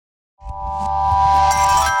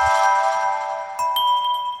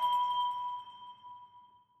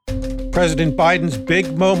President Biden's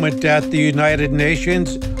big moment at the United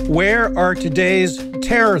Nations. Where are today's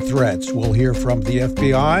terror threats? We'll hear from the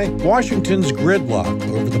FBI. Washington's gridlock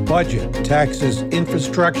over the budget, taxes,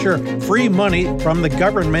 infrastructure, free money from the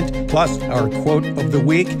government, plus our quote of the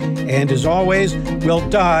week. And as always, we'll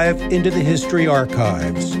dive into the history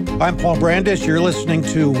archives. I'm Paul Brandis. You're listening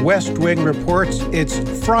to West Wing Reports. It's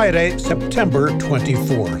Friday, September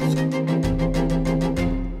 24th.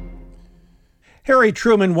 Harry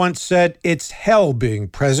Truman once said, "It's hell being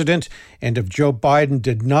president," and if Joe Biden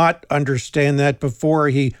did not understand that before,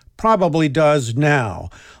 he probably does now.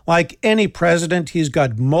 Like any president, he's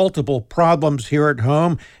got multiple problems here at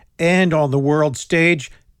home and on the world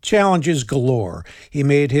stage, challenges galore. He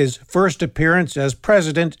made his first appearance as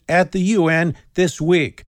president at the UN this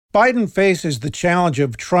week. Biden faces the challenge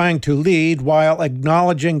of trying to lead while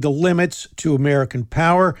acknowledging the limits to American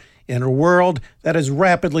power in a world that is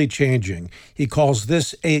rapidly changing. He calls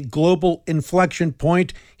this a global inflection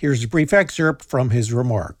point. Here's a brief excerpt from his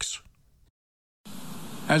remarks.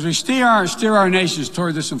 As we steer our nations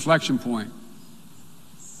toward this inflection point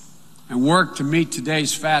and work to meet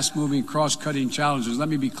today's fast-moving, cross-cutting challenges, let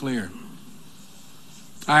me be clear.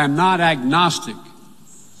 I am not agnostic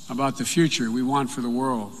about the future we want for the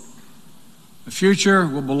world. The future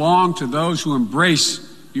will belong to those who embrace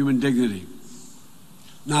human dignity,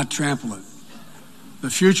 not trample it.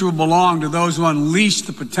 The future will belong to those who unleash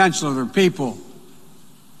the potential of their people,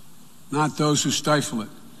 not those who stifle it.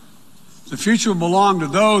 The future will belong to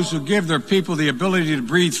those who give their people the ability to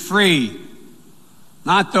breathe free,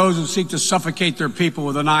 not those who seek to suffocate their people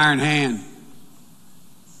with an iron hand.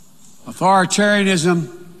 Authoritarianism,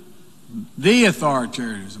 the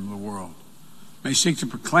authoritarianism of the world, may seek to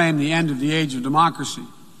proclaim the end of the age of democracy,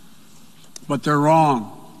 but they're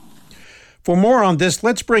wrong. For more on this,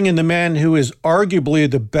 let's bring in the man who is arguably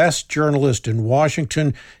the best journalist in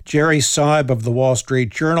Washington, Jerry Seib of the Wall Street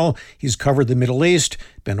Journal. He's covered the Middle East,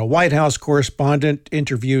 been a White House correspondent,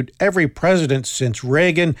 interviewed every president since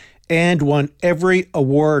Reagan, and won every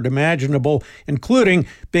award imaginable, including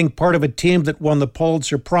being part of a team that won the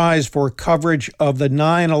Pulitzer Prize for coverage of the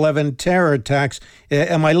 9/11 terror attacks.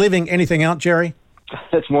 Am I leaving anything out, Jerry?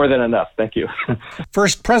 That's more than enough. Thank you.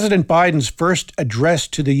 First, President Biden's first address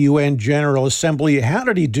to the UN General Assembly. How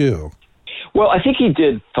did he do? Well, I think he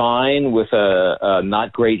did fine with a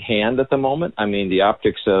not great hand at the moment. I mean, the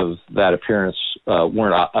optics of that appearance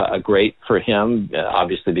weren't great for him,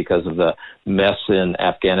 obviously because of the mess in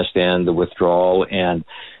Afghanistan, the withdrawal, and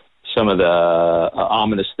some of the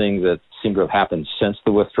ominous things that seem to have happened since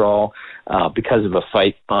the withdrawal because of a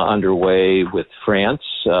fight underway with France,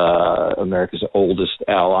 America's oldest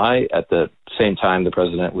ally. At the same time, the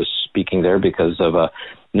president was speaking there because of a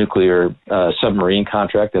nuclear submarine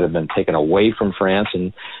contract that had been taken away from France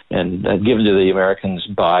and given to the Americans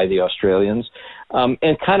by the Australians.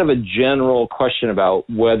 And kind of a general question about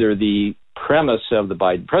whether the premise of the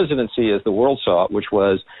Biden presidency, as the world saw it, which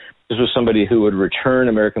was this was somebody who would return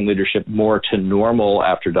American leadership more to normal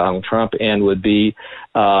after Donald Trump and would be,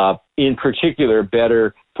 in particular,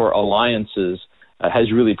 better for alliances,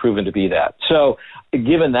 has really proven to be that. So,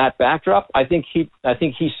 given that backdrop, I think he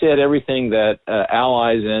said everything that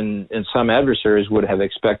allies and some adversaries would have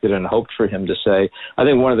expected and hoped for him to say. I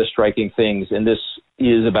think one of the striking things, and this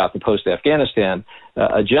is about the post-Afghanistan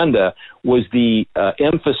agenda, was the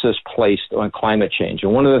emphasis placed on climate change.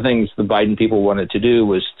 And one of the things the Biden people wanted to do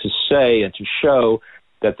was to say and to show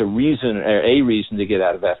that a reason to get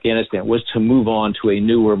out of Afghanistan was to move on to a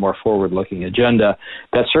newer, more forward-looking agenda.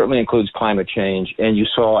 That certainly includes climate change, and you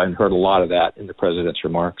saw and heard a lot of that in the president's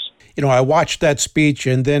remarks. You know, I watched that speech,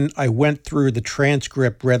 and then I went through the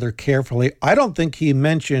transcript rather carefully. I don't think he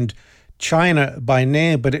mentioned China by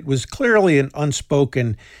name, but it was clearly an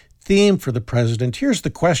unspoken theme for the president. Here's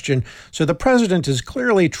the question. So the president is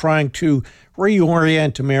clearly trying to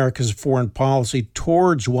reorient America's foreign policy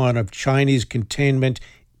towards one of Chinese containment,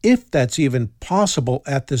 if that's even possible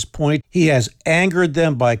at this point. He has angered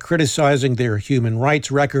them by criticizing their human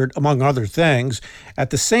rights record, among other things.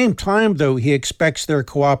 At the same time, though, he expects their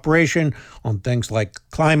cooperation on things like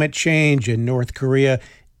climate change in North Korea.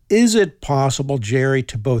 Is it possible, Jerry,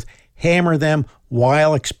 to both hammer them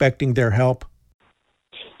while expecting their help?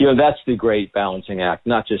 You know, that's the great balancing act,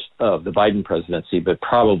 not just of the Biden presidency, but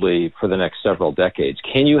probably for the next several decades.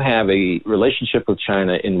 Can you have a relationship with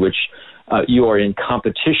China in which you are in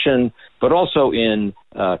competition, but also in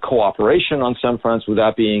cooperation on some fronts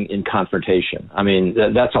without being in confrontation? I mean,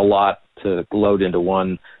 that's a lot to load into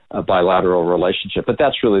one bilateral relationship, but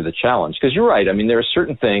that's really the challenge. Because you're right. I mean, there are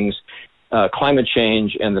certain things climate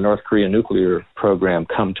change and the North Korean nuclear program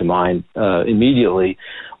come to mind immediately,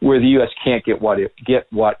 where the U.S. can't get what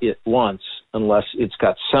it wants unless it's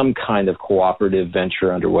got some kind of cooperative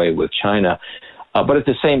venture underway with China. But at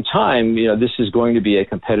the same time, this is going to be a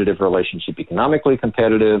competitive relationship, economically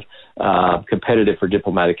competitive, competitive for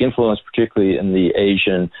diplomatic influence, particularly in the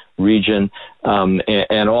Asian region,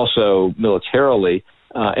 and also militarily,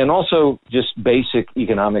 and also just basic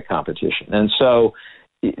economic competition. And so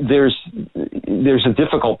there's a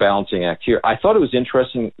difficult balancing act here. I thought it was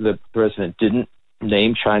interesting that the president didn't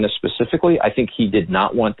name China specifically. I think he did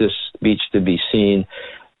not want this speech to be seen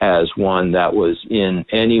as one that was in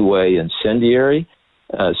any way incendiary.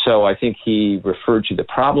 So I think he referred to the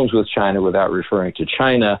problems with China without referring to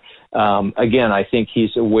China. Again, I think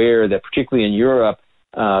he's aware that particularly in Europe,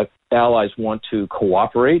 allies want to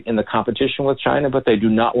cooperate in the competition with China, but they do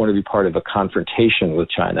not want to be part of a confrontation with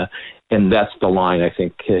China. And that's the line I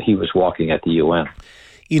think he was walking at the UN.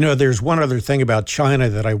 There's one other thing about China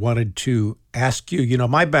that I wanted to ask you.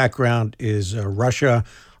 My background is Russia.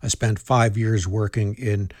 I spent 5 years working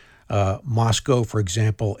in Moscow, for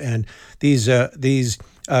example, and these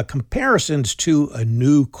comparisons to a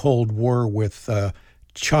new Cold War with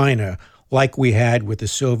China, like we had with the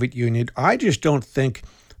Soviet Union, I just don't think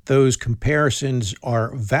those comparisons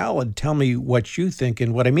are valid. Tell me what you think.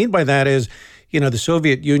 And what I mean by that is, the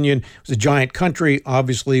Soviet Union was a giant country,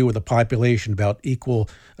 obviously with a population about equal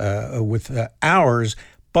with ours.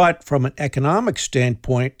 But from an economic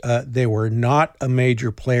standpoint, they were not a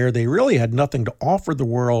major player. They really had nothing to offer the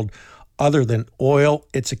world other than oil.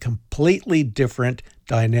 It's a completely different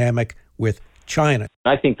dynamic with China.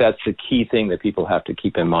 I think that's the key thing that people have to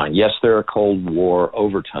keep in mind. Yes, there are Cold War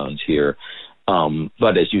overtones here.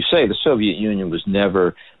 But as you say, the Soviet Union was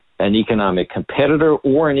never an economic competitor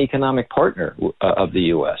or an economic partner of the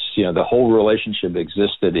U.S. The whole relationship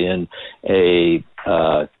existed in a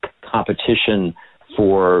competition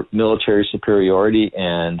for military superiority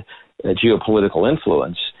and geopolitical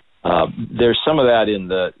influence. There's some of that in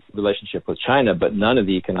the relationship with China, but none of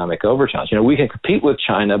the economic overtones. We can compete with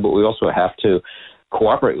China, but we also have to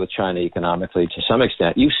cooperate with China economically to some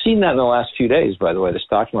extent. You've seen that in the last few days, by the way. The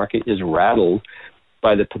stock market is rattled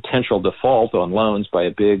by the potential default on loans by a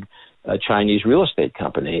big Chinese real estate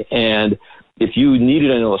company. And if you needed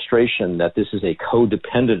an illustration that this is a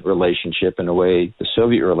codependent relationship in a way the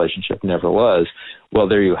Soviet relationship never was, well,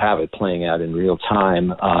 there you have it playing out in real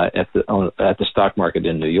time at the stock market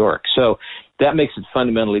in New York. So that makes it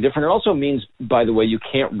fundamentally different. It also means, by the way, you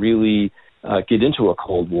can't really get into a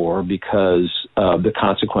Cold War because the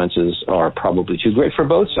consequences are probably too great for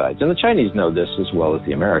both sides. And the Chinese know this as well as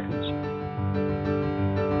the Americans.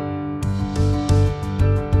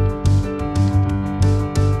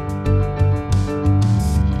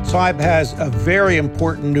 Saib has a very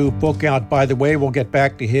important new book out, by the way. We'll get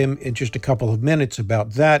back to him in just a couple of minutes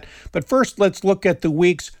about that. But first, let's look at the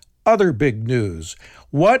week's other big news.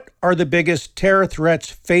 What are the biggest terror threats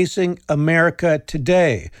facing America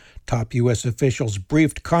today? Top U.S. officials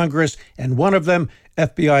briefed Congress, and one of them,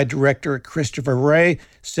 FBI Director Christopher Wray,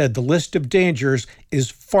 said the list of dangers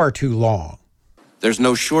is far too long. There's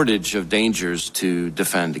no shortage of dangers to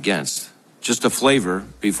defend against. Just a flavor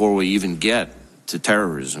before we even get to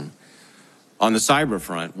terrorism. On the cyber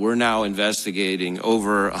front, we're now investigating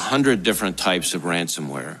over 100 different types of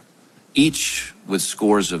ransomware, each with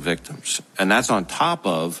scores of victims. And that's on top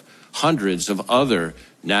of hundreds of other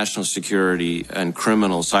national security and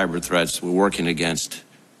criminal cyber threats we're working against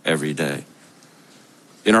every day.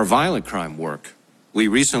 In our violent crime work, we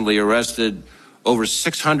recently arrested over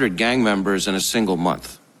 600 gang members in a single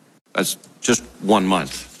month. That's just 1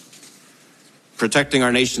 month. Protecting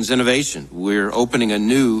our nation's innovation, we're opening a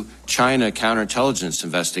new China counterintelligence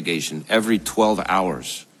investigation every 12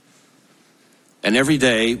 hours. And every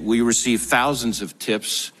day, we receive thousands of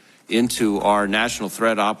tips into our National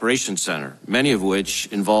Threat Operations Center, many of which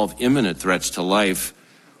involve imminent threats to life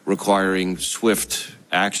requiring swift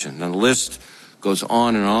action. And the list goes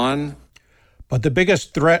on and on. But the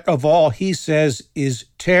biggest threat of all, he says, is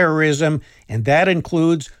terrorism, and that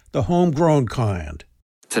includes the homegrown kind.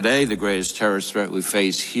 Today, the greatest terrorist threat we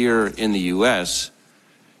face here in the U.S.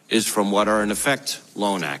 is from what are, in effect,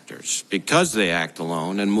 lone actors. Because they act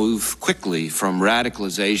alone and move quickly from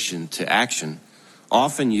radicalization to action,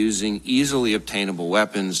 often using easily obtainable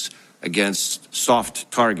weapons against soft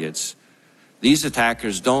targets, these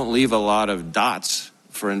attackers don't leave a lot of dots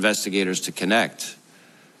for investigators to connect,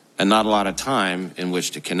 and not a lot of time in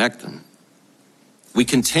which to connect them. We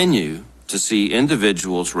continue to see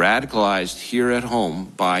individuals radicalized here at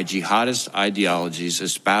home by jihadist ideologies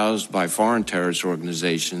espoused by foreign terrorist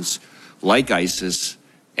organizations like ISIS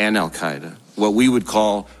and al-Qaeda, what we would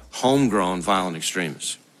call homegrown violent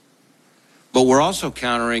extremists. But we're also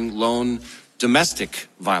countering lone domestic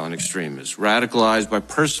violent extremists, radicalized by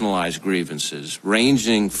personalized grievances,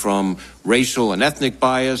 ranging from racial and ethnic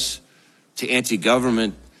bias to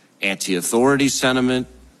anti-government, anti-authority sentiment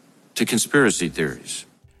to conspiracy theories.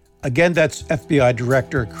 Again, that's FBI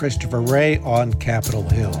Director Christopher Wray on Capitol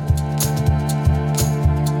Hill.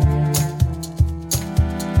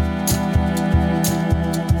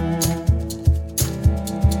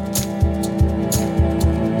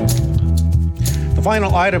 The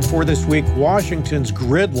final item for this week, Washington's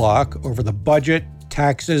gridlock over the budget,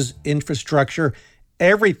 taxes, infrastructure.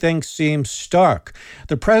 Everything seems stuck.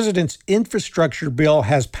 The president's infrastructure bill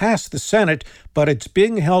has passed the Senate, but it's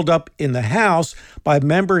being held up in the House by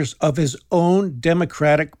members of his own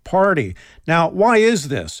Democratic Party. Now, why is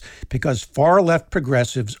this? Because far-left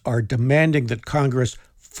progressives are demanding that Congress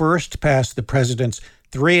first pass the president's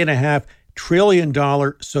 $3.5 trillion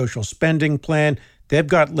social spending plan. They've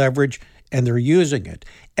got leverage, and they're using it.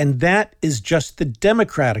 And that is just the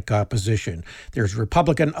Democratic opposition. There's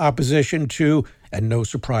Republican opposition to, and no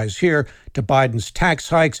surprise here, to Biden's tax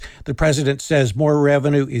hikes. The president says more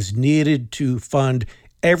revenue is needed to fund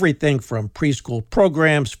everything from preschool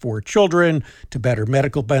programs for children to better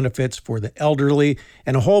medical benefits for the elderly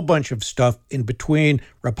and a whole bunch of stuff in between.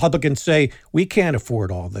 Republicans say we can't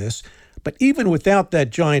afford all this. But even without that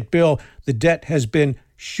giant bill, the debt has been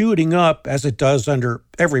shooting up as it does under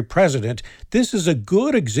every president. This is a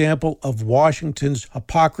good example of Washington's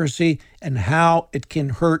hypocrisy and how it can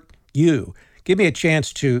hurt you. Give me a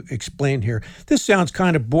chance to explain here. This sounds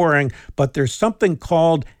kind of boring, but there's something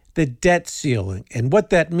called the debt ceiling. And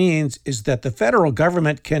what that means is that the federal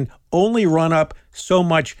government can only run up so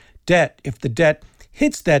much debt. If the debt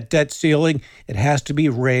hits that debt ceiling, it has to be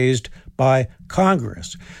raised by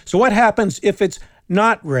Congress. So what happens if it's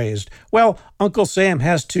not raised? Well, Uncle Sam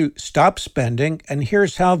has to stop spending, and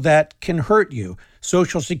here's how that can hurt you.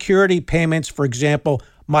 Social Security payments, for example,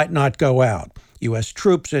 might not go out. U.S.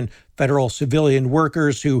 troops and federal civilian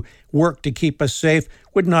workers who work to keep us safe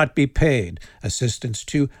would not be paid. Assistance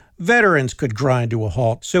to veterans could grind to a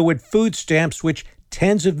halt. So would food stamps, which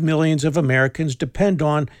tens of millions of Americans depend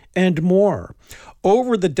on, and more.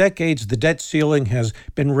 Over the decades, the debt ceiling has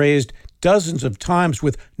been raised dozens of times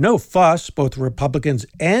with no fuss, both Republicans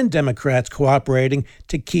and Democrats cooperating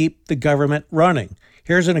to keep the government running.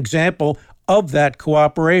 Here's an example of that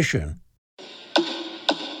cooperation.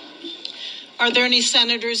 Are there any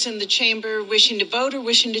senators in the chamber wishing to vote or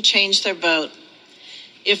wishing to change their vote?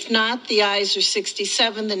 If not, the ayes are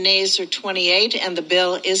 67, the nays are 28, and the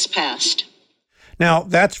bill is passed. Now,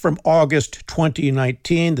 that's from August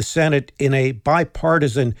 2019. The Senate, in a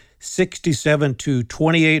bipartisan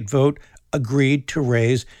 67-28 vote, agreed to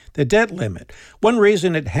raise the debt limit. One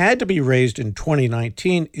reason it had to be raised in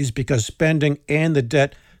 2019 is because spending and the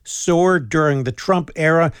debt soared during the Trump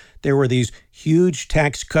era. There were these huge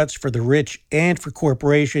tax cuts for the rich and for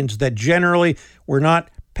corporations that generally were not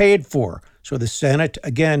paid for. So the Senate,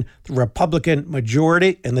 again, the Republican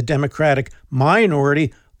majority and the Democratic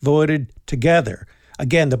minority voted together.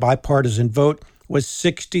 Again, the bipartisan vote was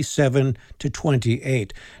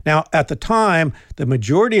 67-28. Now, at the time, the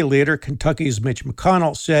majority leader, Kentucky's Mitch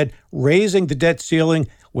McConnell, said raising the debt ceiling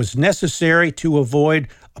was necessary to avoid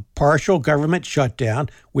a partial government shutdown,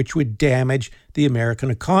 which would damage the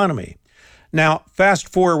American economy. Now, fast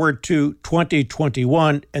forward to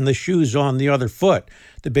 2021, and the shoe's on the other foot.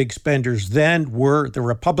 The big spenders then were the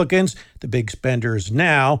Republicans. The big spenders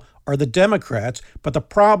now are the Democrats. But the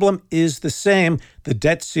problem is the same. The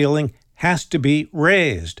debt ceiling has to be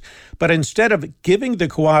raised. But instead of giving the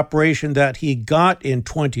cooperation that he got in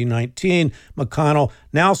 2019, McConnell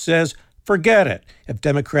now says, forget it. If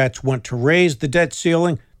Democrats want to raise the debt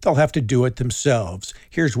ceiling, they'll have to do it themselves.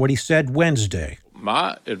 Here's what he said Wednesday.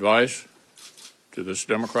 My advice to this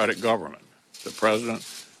Democratic government, the President,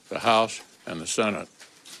 the House, and the Senate,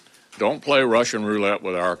 don't play Russian roulette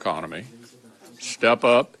with our economy. Step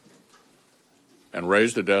up and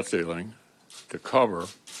raise the debt ceiling to cover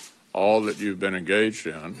all that you've been engaged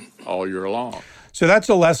in all year long. So that's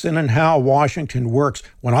a lesson in how Washington works.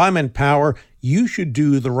 When I'm in power, you should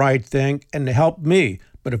do the right thing and help me.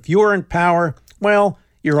 But if you're in power, well,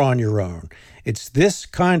 you're on your own. It's this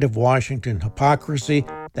kind of Washington hypocrisy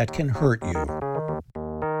that can hurt you.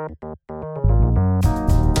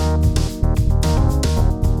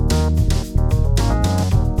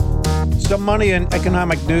 Some money and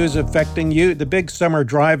economic news affecting you. The big summer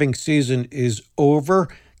driving season is over.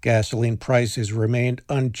 Gasoline prices remained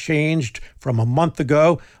unchanged from a month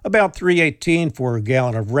ago, about $3.18 for a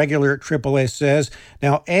gallon of regular, AAA says.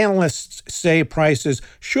 Now, analysts say prices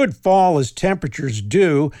should fall as temperatures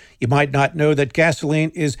do. You might not know that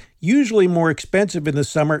gasoline is usually more expensive in the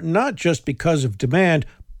summer, not just because of demand,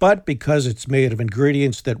 but because it's made of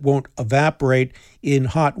ingredients that won't evaporate in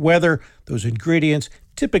hot weather. Those ingredients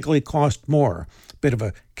typically cost more. Bit of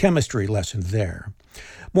a chemistry lesson there.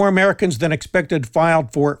 More Americans than expected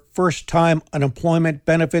filed for first-time unemployment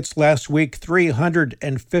benefits last week,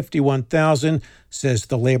 351,000, says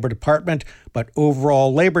the Labor Department. But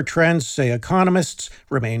overall labor trends, say economists,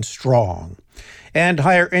 remain strong. And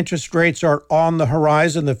higher interest rates are on the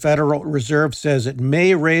horizon. The Federal Reserve says it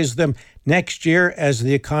may raise them next year as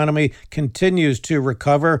the economy continues to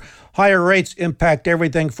recover. Higher rates impact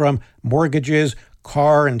everything from mortgages,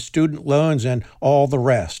 car and student loans, and all the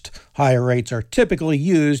rest. Higher rates are typically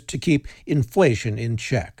used to keep inflation in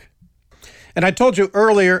check. And I told you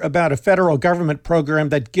earlier about a federal government program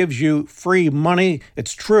that gives you free money.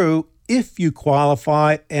 It's true if you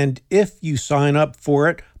qualify and if you sign up for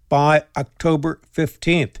it by October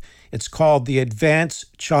 15th. It's called the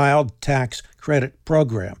Advanced Child Tax Credit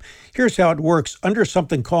Program. Here's how it works. Under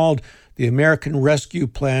something called the American Rescue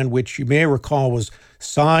Plan, which you may recall was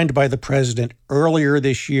signed by the president earlier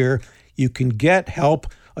this year, you can get help,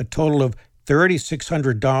 a total of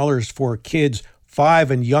 $3,600 for kids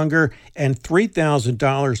 5 and younger, and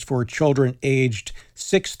 $3,000 for children aged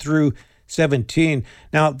 6 through 17.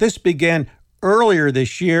 Now, this began earlier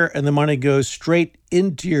this year, and the money goes straight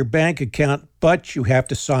into your bank account, but you have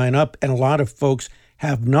to sign up, and a lot of folks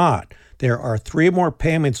have not. There are 3 more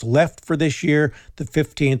payments left for this year, the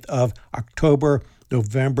 15th of October,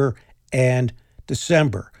 November, and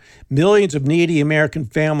December. Millions of needy American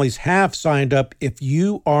families have signed up. If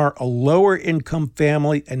you are a lower income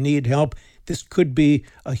family and need help, this could be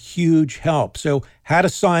a huge help. So how to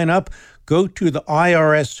sign up? Go to the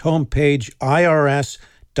IRS homepage,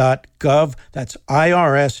 irs.gov. That's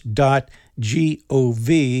irs.gov.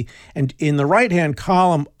 And in the right-hand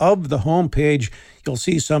column of the homepage, you'll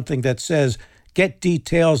see something that says, get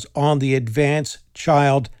details on the Advanced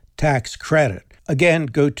Child Tax Credit. Again,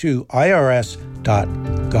 go to irs.gov.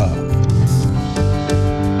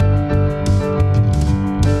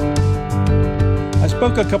 I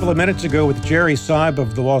spoke a couple of minutes ago with Jerry Seib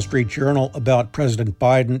of the Wall Street Journal about President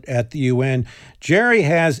Biden at the UN. Jerry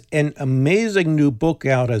has an amazing new book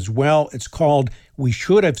out as well. It's called We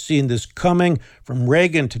Should Have Seen This Coming, From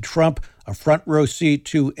Reagan to Trump, a front row seat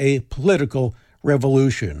to a political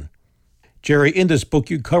revolution. Jerry, in this book,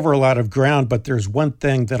 you cover a lot of ground, but there's one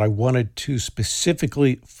thing that I wanted to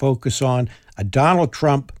specifically focus on. Donald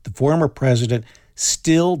Trump, the former president,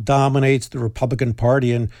 still dominates the Republican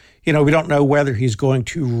Party. And, we don't know whether he's going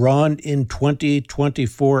to run in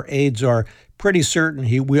 2024. Aides are pretty certain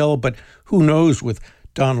he will, but who knows with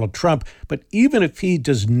Donald Trump. But even if he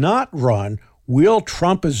does not run, will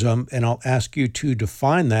Trumpism, and I'll ask you to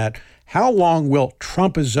define that, how long will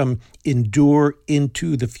Trumpism endure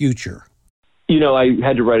into the future? I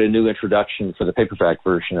had to write a new introduction for the paperback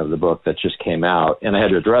version of the book that just came out, and I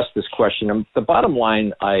had to address this question. The bottom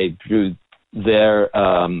line I drew there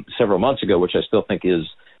several months ago, which I still think is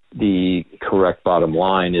the correct bottom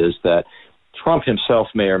line, is that Trump himself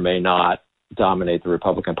may or may not dominate the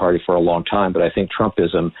Republican Party for a long time, but I think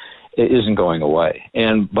Trumpism isn't going away.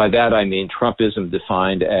 And by that I mean Trumpism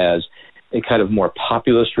defined as a kind of more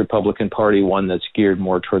populist Republican Party, one that's geared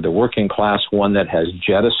more toward the working class, one that has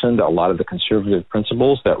jettisoned a lot of the conservative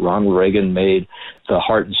principles that Ronald Reagan made the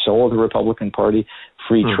heart and soul of the Republican Party: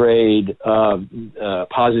 free trade,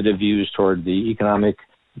 positive views toward the economic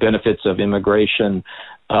benefits of immigration,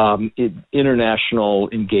 international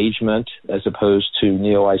engagement as opposed to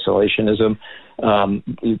neo-isolationism,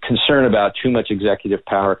 concern about too much executive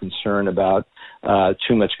power, concern about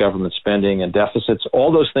too much government spending and deficits,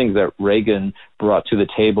 all those things that Reagan brought to the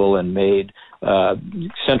table and made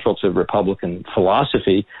central to Republican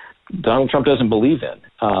philosophy, Donald Trump doesn't believe in.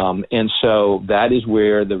 And so that is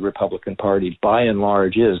where the Republican Party, by and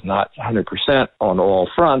large, is not 100% on all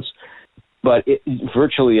fronts, but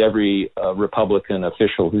virtually every Republican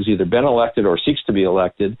official who's either been elected or seeks to be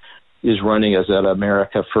elected is running as an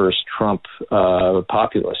America First Trump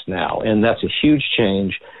populist now. And that's a huge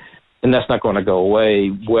change. And that's not going to go away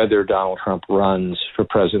whether Donald Trump runs for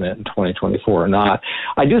president in 2024 or not.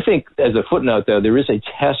 I do think, as a footnote, though, there is a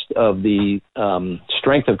test of the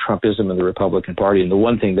strength of Trumpism in the Republican Party. And the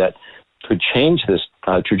one thing that could change this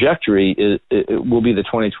trajectory it will be the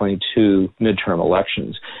 2022 midterm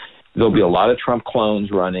elections. There'll be a lot of Trump clones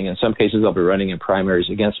running. In some cases, they'll be running in primaries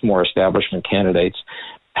against more establishment candidates.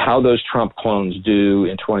 how those Trump clones do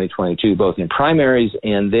in 2022, both in primaries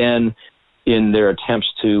and then in their attempts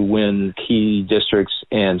to win key districts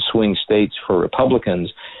and swing states for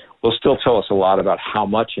Republicans, will still tell us a lot about how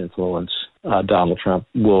much influence Donald Trump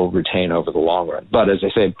will retain over the long run. But as I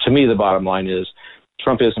say, to me, the bottom line is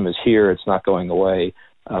Trumpism is here. It's not going away.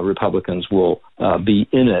 Republicans will be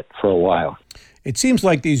in it for a while. It seems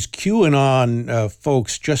like these QAnon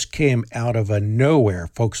folks just came out of nowhere,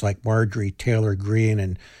 folks like Marjorie Taylor Greene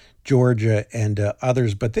and Georgia and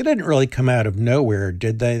others, but they didn't really come out of nowhere,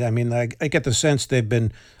 did they? I mean, I get the sense they've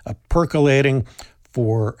been percolating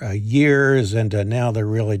for years, and now they're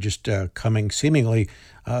really just coming seemingly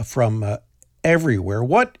from everywhere.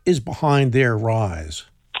 What is behind their rise?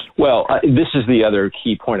 Well, this is the other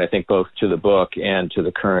key point, I think, both to the book and to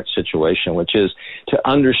the current situation, which is to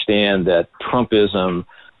understand that Trumpism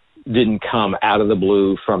didn't come out of the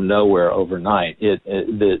blue from nowhere overnight.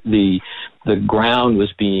 The ground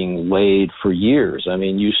was being laid for years. I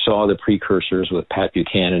mean, you saw the precursors with Pat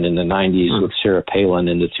Buchanan in the 90s, with Sarah Palin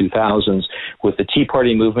in the 2000s, with the Tea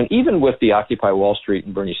Party movement, even with the Occupy Wall Street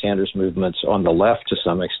and Bernie Sanders movements on the left to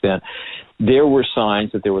some extent. There were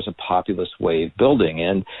signs that there was a populist wave building.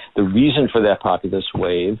 And the reason for that populist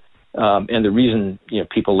wave, and the reason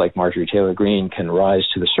people like Marjorie Taylor Greene can rise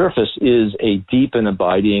to the surface, is a deep and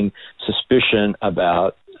abiding suspicion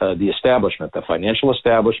about the establishment, the financial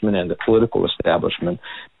establishment and the political establishment.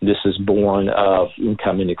 This is born of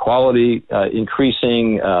income inequality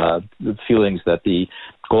increasing, the feelings that the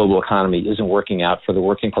global economy isn't working out for the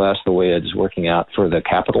working class the way it is working out for the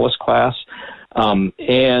capitalist class.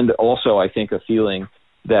 And also, I think, a feeling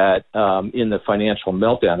that in the financial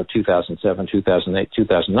meltdown of 2007, 2008,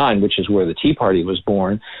 2009, which is where the Tea Party was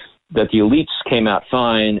born, that the elites came out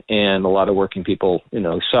fine and a lot of working people,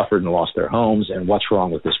 suffered and lost their homes. And what's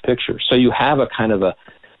wrong with this picture? So you have a kind of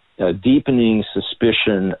a deepening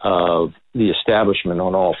suspicion of the establishment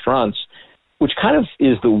on all fronts, which kind of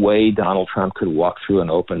is the way Donald Trump could walk through an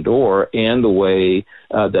open door, and the way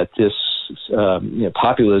that this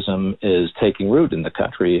populism is taking root in the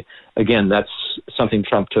country. Again, that's something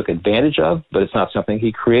Trump took advantage of, but it's not something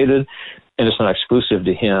he created, and it's not exclusive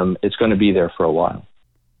to him. It's going to be there for a while.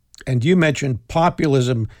 And you mentioned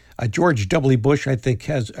populism. George W. Bush, I think,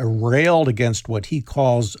 has railed against what he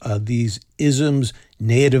calls these isms: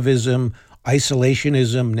 nativism,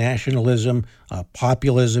 isolationism, nationalism,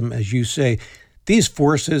 populism, as you say. These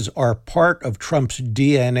forces are part of Trump's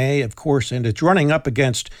DNA, of course, and it's running up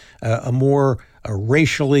against a more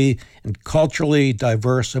racially and culturally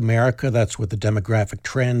diverse America. That's what the demographic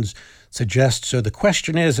trends suggest. So the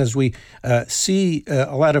question is, as we see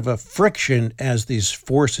a lot of friction as these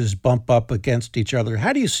forces bump up against each other,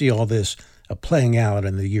 how do you see all this playing out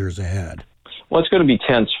in the years ahead? Well, it's going to be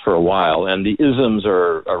tense for a while, and the isms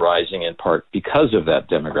are arising in part because of that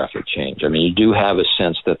demographic change. I mean, you do have a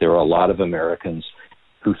sense that there are a lot of Americans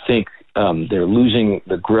who think they're losing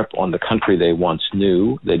the grip on the country they once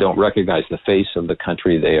knew. They don't recognize the face of the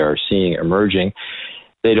country they are seeing emerging.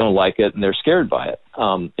 They don't like it, and they're scared by it.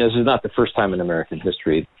 This is not the first time in American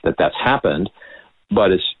history that that's happened,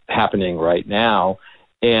 but it's happening right now,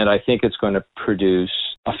 and I think it's going to produce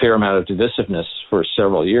a fair amount of divisiveness for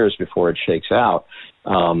several years before it shakes out.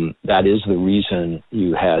 That is the reason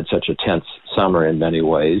you had such a tense summer in many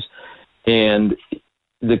ways. And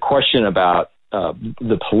the question about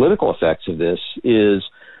the political effects of this is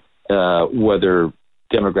whether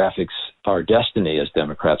demographics are destiny, as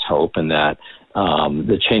Democrats hope, and that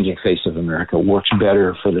the changing face of America works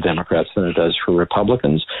better for the Democrats than it does for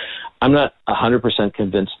Republicans. I'm not 100%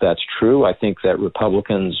 convinced that's true. I think that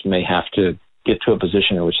Republicans may have to get to a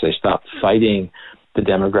position in which they stop fighting the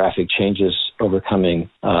demographic changes overcoming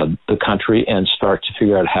the country and start to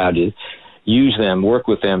figure out how to use them, work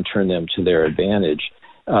with them, turn them to their advantage.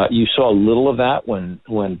 You saw a little of that when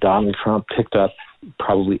Donald Trump picked up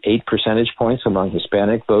probably 8 percentage points among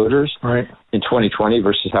Hispanic voters in 2020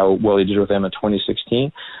 versus how well he did with them in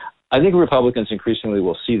 2016. I think Republicans increasingly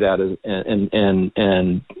will see that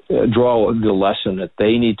and draw the lesson that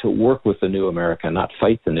they need to work with the new America, not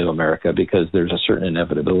fight the new America, because there's a certain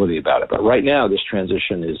inevitability about it. But right now, this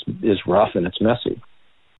transition is rough and it's messy.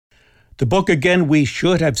 The book, again, We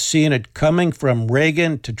Should Have Seen It Coming: From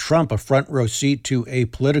Reagan to Trump, a front row seat to a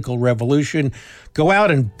political revolution. Go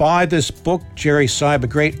out and buy this book. Jerry Seib, a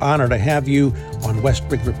great honor to have you on West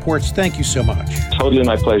Wing Reports. Thank you so much. Totally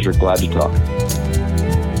my pleasure. Glad to talk.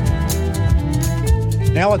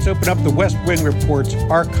 Now let's open up the West Wing Report's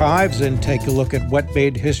archives and take a look at what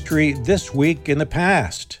made history this week in the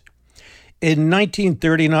past. In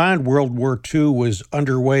 1939, World War II was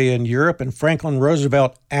underway in Europe, and Franklin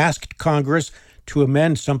Roosevelt asked Congress to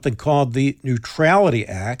amend something called the Neutrality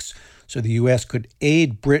Acts so the U.S. could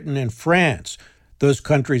aid Britain and France. Those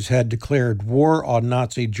countries had declared war on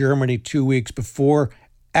Nazi Germany 2 weeks before,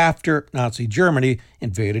 after Nazi Germany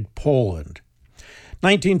invaded Poland.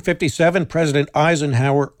 1957, President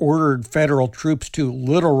Eisenhower ordered federal troops to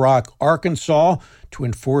Little Rock, Arkansas, to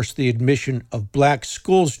enforce the admission of black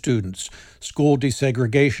school students. School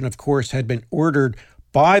desegregation, of course, had been ordered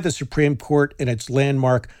by the Supreme Court in its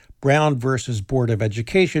landmark Brown versus Board of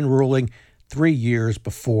Education ruling 3 years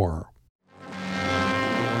before.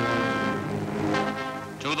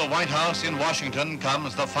 To the White House in Washington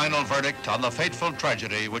comes the final verdict on the fateful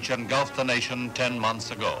tragedy which engulfed the nation 10 months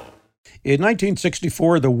ago. In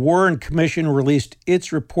 1964, the Warren Commission released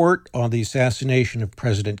its report on the assassination of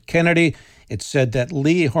President Kennedy. It said that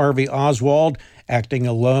Lee Harvey Oswald, acting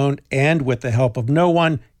alone and with the help of no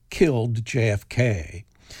one, killed JFK.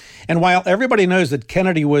 And while everybody knows that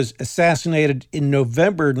Kennedy was assassinated in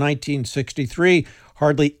November 1963,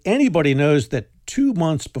 hardly anybody knows that 2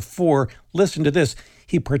 months before, listen to this,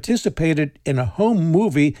 he participated in a home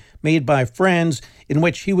movie made by friends in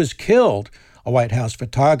which he was killed. A White House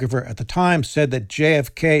photographer at the time said that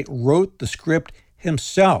JFK wrote the script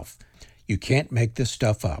himself. You can't make this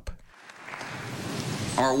stuff up.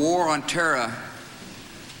 Our war on terror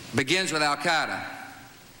begins with Al-Qaeda,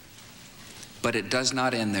 but it does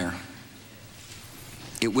not end there.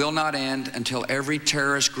 It will not end until every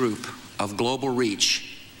terrorist group of global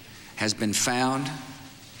reach has been found,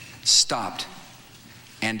 stopped,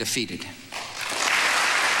 and defeated.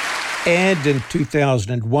 And in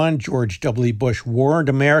 2001, George W. Bush warned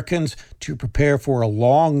Americans to prepare for a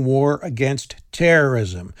long war against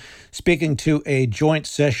terrorism. Speaking to a joint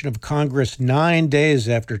session of Congress 9 days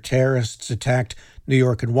after terrorists attacked New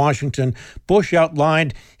York and Washington, Bush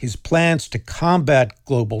outlined his plans to combat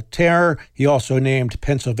global terror. He also named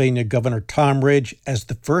Pennsylvania Governor Tom Ridge as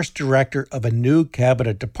the first director of a new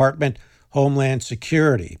cabinet department, Homeland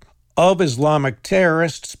Security. Of Islamic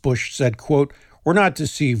terrorists, Bush said, quote, "We're not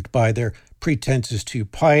deceived by their pretenses to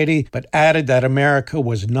piety," but added that America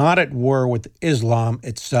was not at war with Islam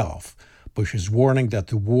itself. Bush's warning that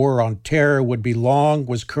the war on terror would be long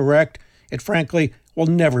was correct. It frankly will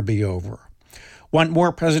never be over. Want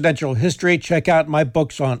more presidential history? Check out my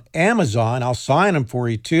books on Amazon. I'll sign them for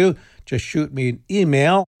you too. Just shoot me an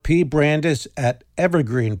email,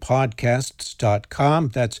 pbrandis@evergreenpodcasts.com.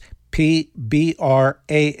 That's PBRANDUS.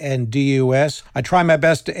 I try my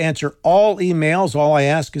best to answer all emails. All I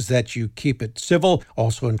ask is that you keep it civil.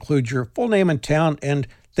 Also include your full name and town, and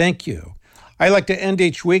thank you. I like to end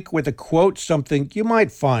each week with a quote, something you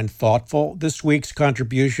might find thoughtful. This week's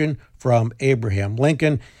contribution from Abraham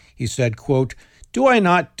Lincoln. He said, quote, "Do I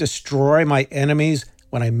not destroy my enemies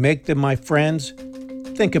when I make them my friends?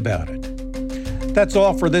 Think about it." That's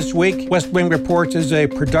all for this week. West Wing Reports is a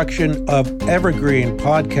production of Evergreen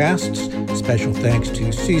Podcasts. Special thanks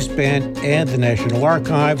to C-SPAN and the National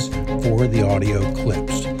Archives for the audio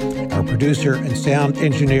clips. Our producer and sound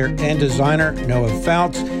engineer and designer, Noah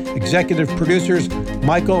Fouts. Executive producers,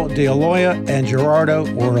 Michael DeAloia and Gerardo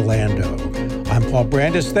Orlando. I'm Paul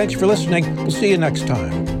Brandis. Thanks for listening. We'll see you next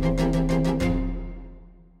time.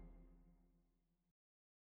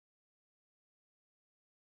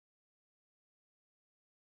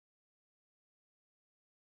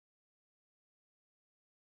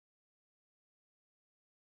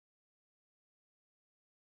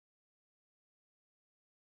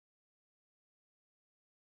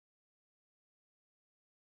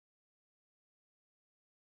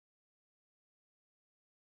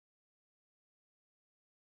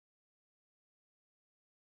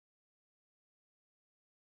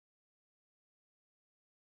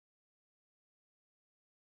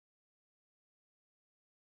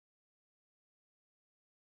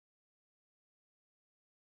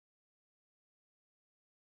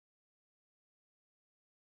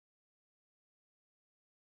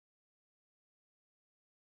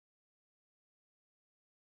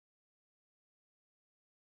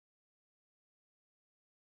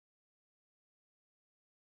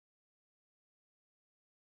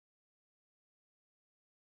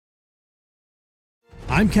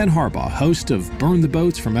 I'm Ken Harbaugh, host of Burn the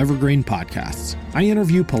Boats from Evergreen Podcasts. I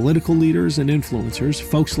interview political leaders and influencers,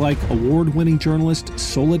 folks like award-winning journalist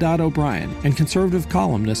Soledad O'Brien and conservative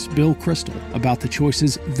columnist Bill Kristol, about the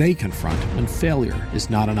choices they confront when failure is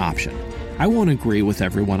not an option. I won't agree with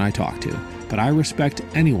everyone I talk to, but I respect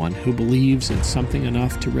anyone who believes in something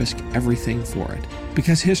enough to risk everything for it.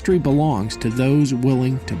 Because history belongs to those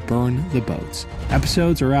willing to burn the boats.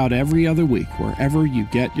 Episodes are out every other week wherever you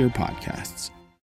get your podcasts.